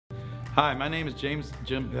Hi, my name is James.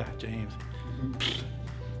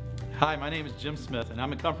 Hi, my name is Jim Smith, and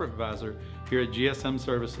I'm a comfort advisor here at GSM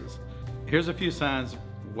Services. Here's a few signs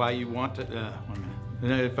why you want to. 1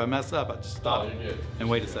 minute. If I mess up, I just stop and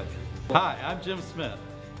wait a second. Hi, I'm Jim Smith,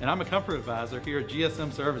 and I'm a comfort advisor here at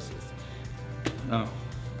GSM Services. Oh,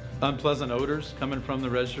 unpleasant odors coming from the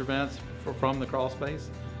register vents from the crawl space.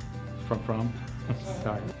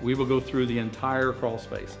 Sorry. We will go through the entire crawl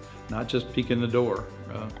space, not just peek in the door.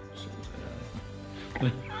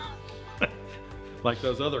 Like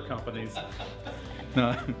those other companies.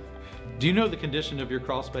 No. Do you know the condition of your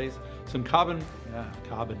crawl space? Some carbon.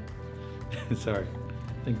 Sorry.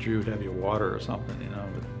 I think Drew would have you water or something, you know.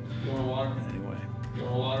 But You want water? anyway. You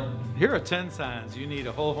want water? Here are 10 signs you need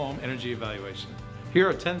a whole home energy evaluation. Here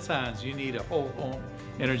are 10 signs you need a whole home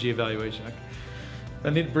energy evaluation. I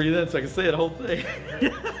need to breathe in so I can say the whole thing.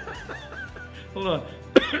 Hold on.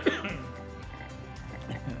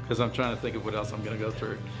 Because I'm trying to think of what else I'm going to go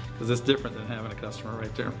through. Because it's different than having a customer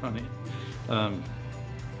right there in front of you.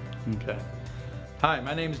 Okay. Hi,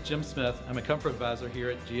 my name is Jim Smith. I'm a comfort advisor here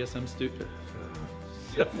at GSM Studios.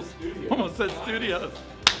 Almost said studios.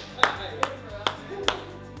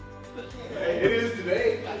 It is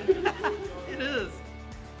today. It is.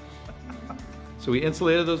 So we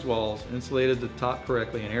insulated those walls, insulated the top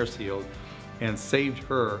correctly and air sealed, and saved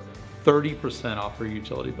her 30% off her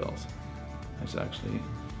utility bills. It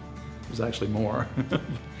was actually more,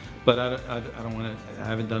 but I don't want to. I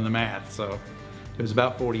haven't done the math, so it was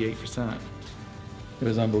about 48%. It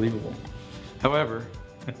was unbelievable. However.